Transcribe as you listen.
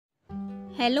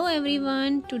Hello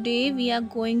everyone, today we are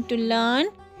going to learn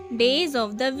days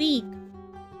of the week.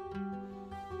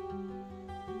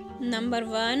 Number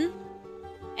 1,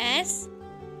 S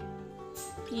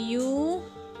U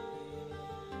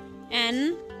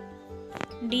N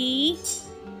D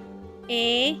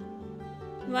A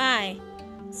Y,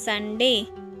 Sunday.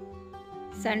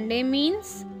 Sunday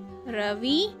means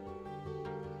Ravi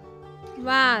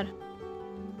Var.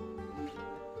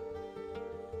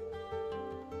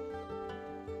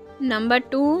 Number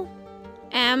 2,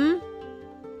 M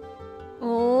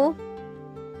O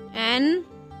N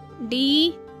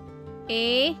D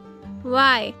A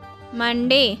Y,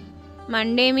 Monday.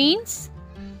 Monday means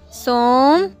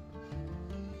Som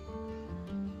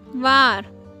Var.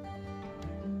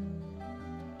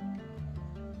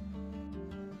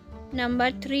 Number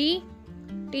 3,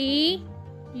 T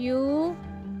U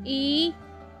E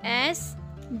S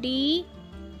D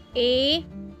A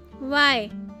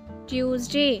Y,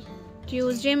 Tuesday.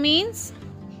 Tuesday means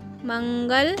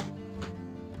Mangal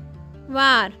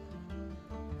Var.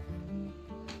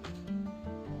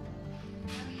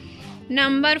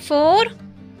 Number 4,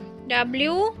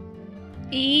 W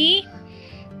E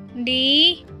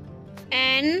D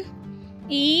N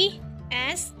E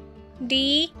S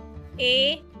D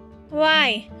A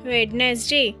Y,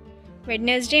 Wednesday.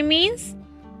 Wednesday means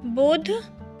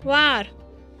Budhvar.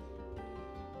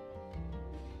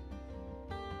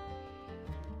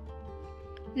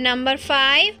 Number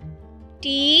 5,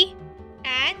 T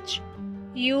H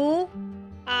U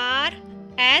R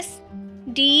S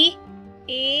D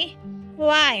A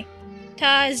Y,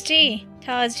 Thursday.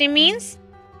 Thursday means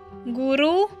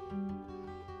Guru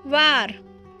Var.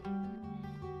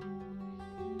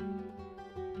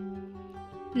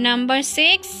 Number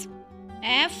 6,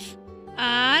 F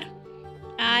R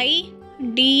I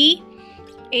D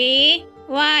A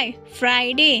Y,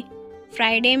 Friday.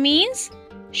 Friday means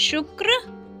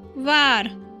Shukra-var.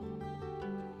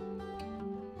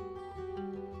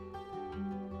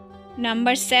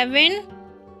 Number 7,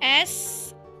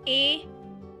 S A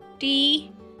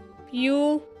T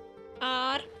U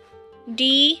R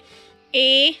D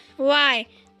A Y,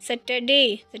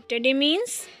 Saturday. Saturday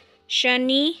means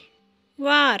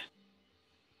Shani-var.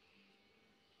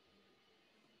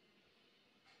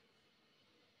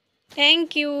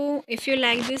 Thank you. If you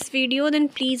like this video, then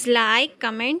please like,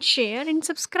 comment, share and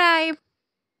subscribe.